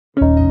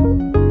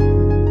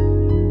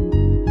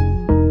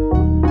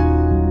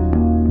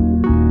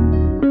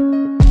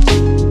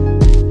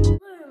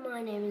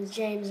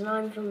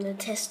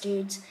Test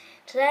Dudes.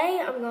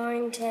 Today I'm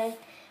going to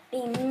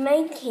be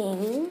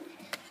making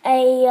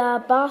a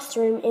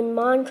bathroom in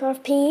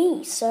Minecraft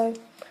PE, so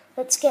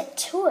let's get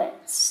to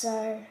it.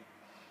 So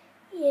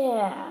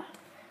I'm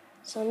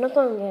not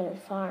going to go to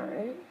the fire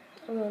room.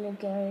 I'm going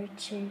to go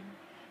to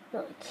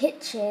not the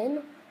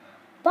kitchen,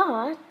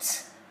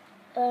 but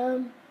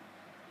the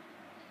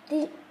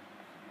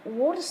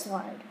water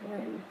slide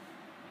room.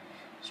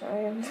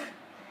 Sorry,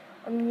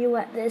 I'm new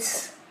at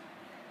this.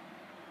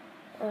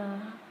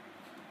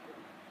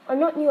 I'm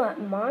not new at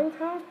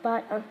Minecraft,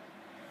 but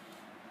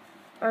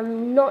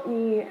I'm not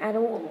new at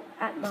all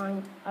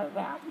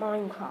about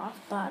Minecraft.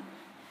 But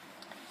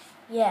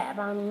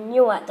I'm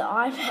new at the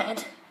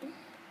iPad.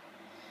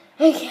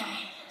 Okay,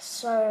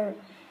 so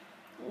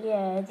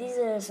these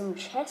are some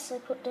chests I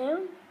put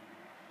down,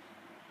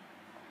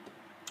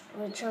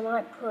 which I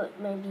might put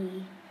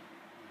maybe,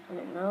 I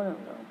don't know what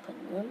I'm going to put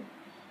in them.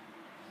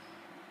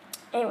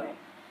 Anyway.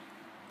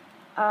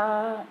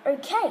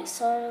 Okay,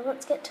 so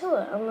let's get to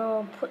it. I'm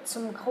going to put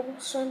some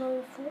cobblestone on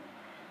the floor,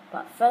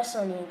 but first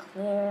I need to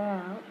clear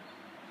out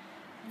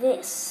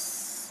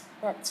this.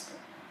 That's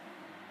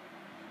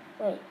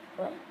good.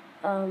 Wait.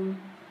 Oh,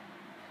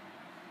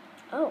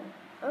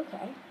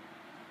 okay.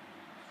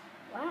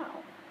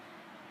 Wow.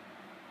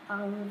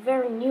 I'm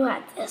very new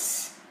at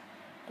this.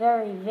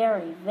 Very,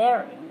 very,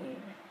 very new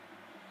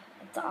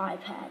at the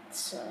iPad,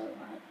 so,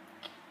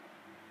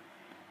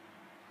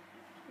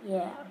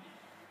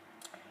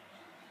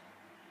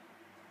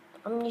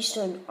 I'm used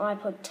to an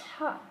iPod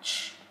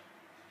Touch.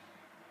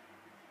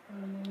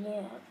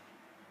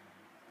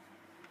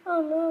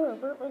 Oh no, I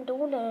broke my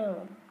door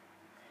down.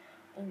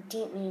 I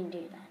didn't mean to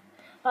do that.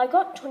 I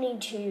got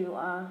 22,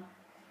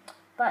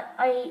 but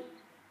I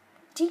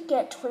did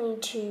get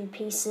 22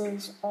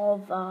 pieces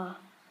of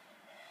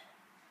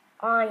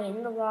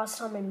iron the last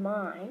time in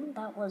mine.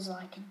 That was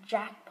like a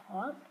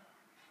jackpot.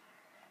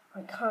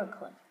 I can't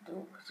collect the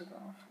door because I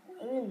got off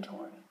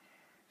inventory.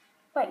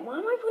 Wait, why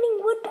am I putting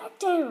wood back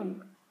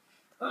down?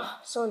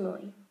 Oh, so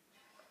annoying.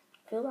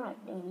 I feel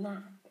like doing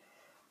that.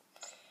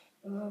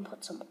 I'm going to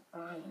put some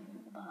iron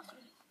in the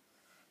bathroom.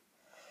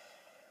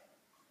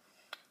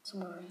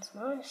 Some iron's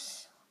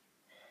nice.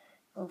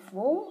 On the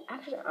floor.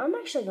 Actually, I'm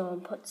actually going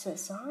to put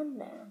this iron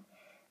down.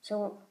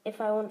 So if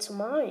I want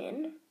some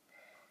iron,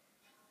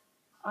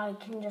 I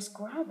can just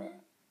grab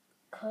it.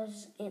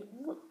 Because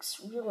it looks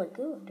really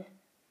good.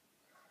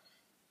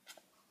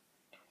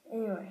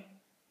 Anyway.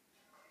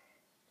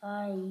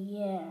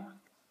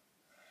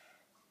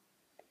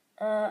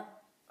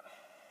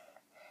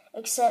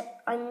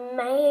 Except I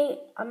may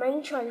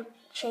try to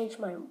change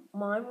my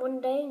mind one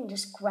day and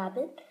just grab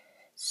it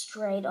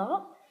straight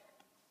up.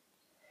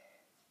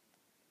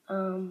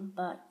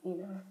 But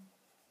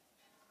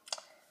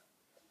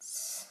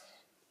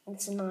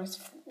it's a nice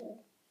floor.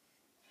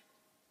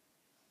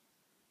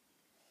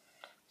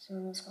 So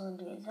I'm just going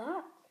to do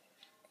that,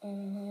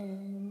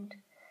 and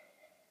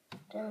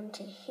down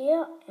to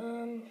here,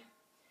 and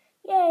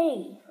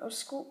yay! I've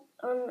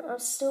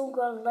still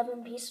got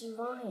 11 pieces of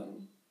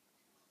iron.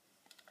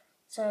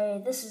 So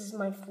this is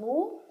my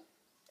floor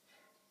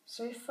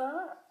so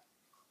far.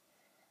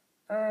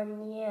 I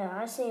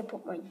just need to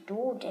put my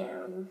door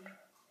down.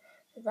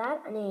 For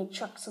that, I need to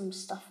chuck some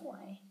stuff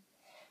away.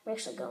 I'm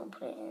actually going to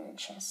put it in a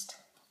chest.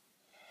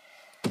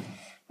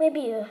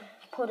 Maybe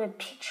put a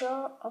picture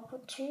up or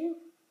two.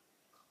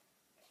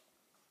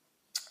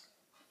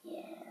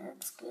 Yeah,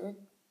 that's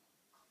good.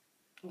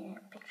 Yeah,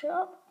 picture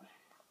up.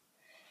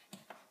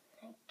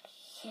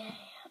 Okay,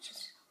 I'll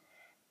just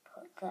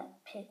put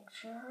that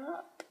picture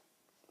up.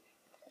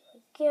 There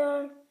we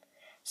go.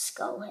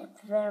 Skull head,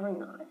 very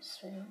nice,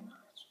 very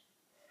nice.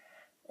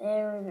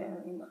 Very,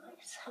 very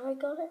nice. Have I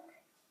got it?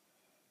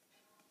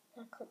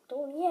 I clicked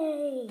door.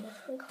 Yay!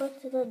 I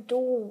collected a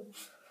door.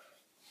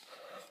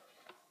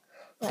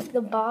 Like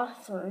the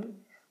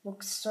bathroom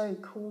looks so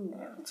cool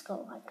now. It's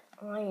got like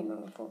iron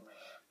on the floor.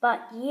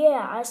 But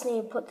I just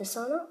need to put the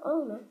sign up.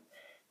 Oh no.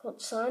 Got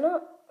the sign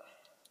up.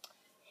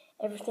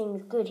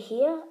 Everything's good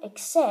here,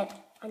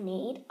 except I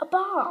need a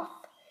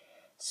bath.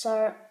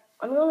 So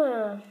I'm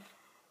gonna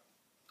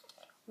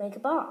make a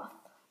bath.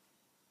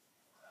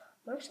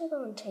 I'm actually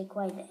going to take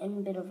away the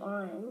end bit of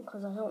iron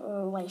because I don't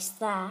want to waste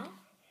that.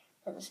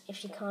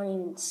 If you can't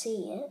even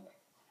see it.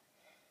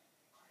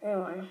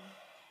 Anyway.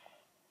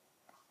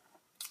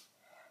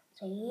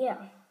 So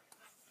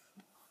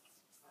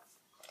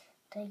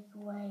take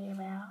away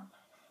about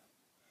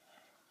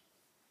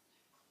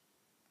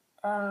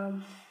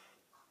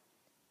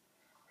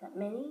that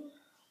many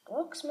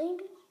blocks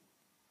maybe?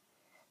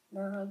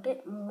 No, a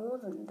bit more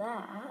than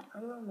that.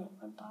 I'm gonna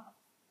make my bath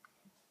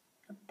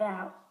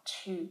about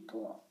 2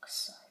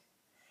 blocks.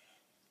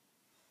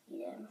 So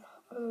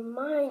I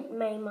might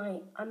make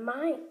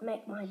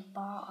my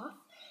bath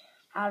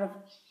out of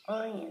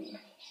iron.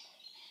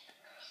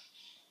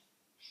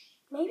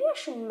 Maybe I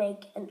should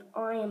make an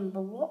iron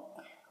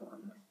block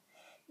one.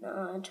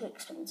 No, too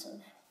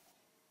expensive.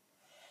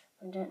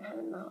 I don't have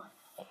enough.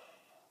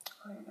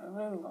 I don't know, I've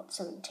only got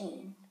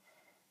 17.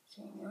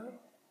 So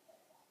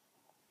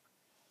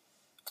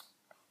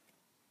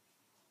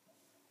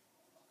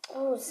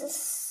Oh, is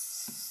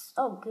this...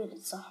 Oh, good,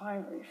 it's a high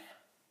roof.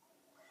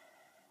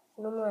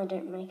 Normally I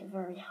don't make a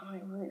very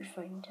high roof,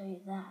 I can tell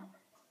you that.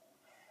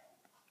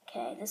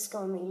 Okay, this is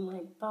gonna be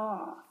my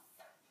bath.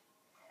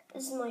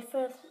 This is my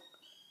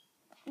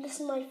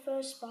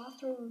first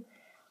bathroom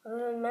I've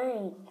ever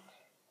made.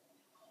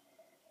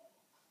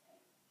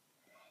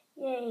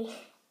 Yay.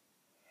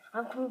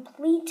 I've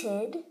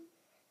completed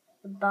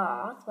the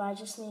bath, but I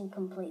just need to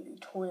complete the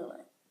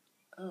toilet.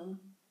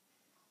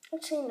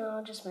 Actually, no,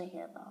 I'll just make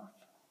it a bath.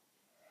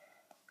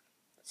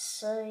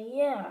 So,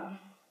 yeah.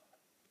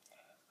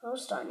 What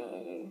else do I need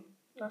to do?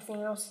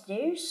 Nothing else to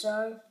do,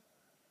 so...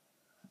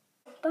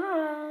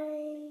 Bye!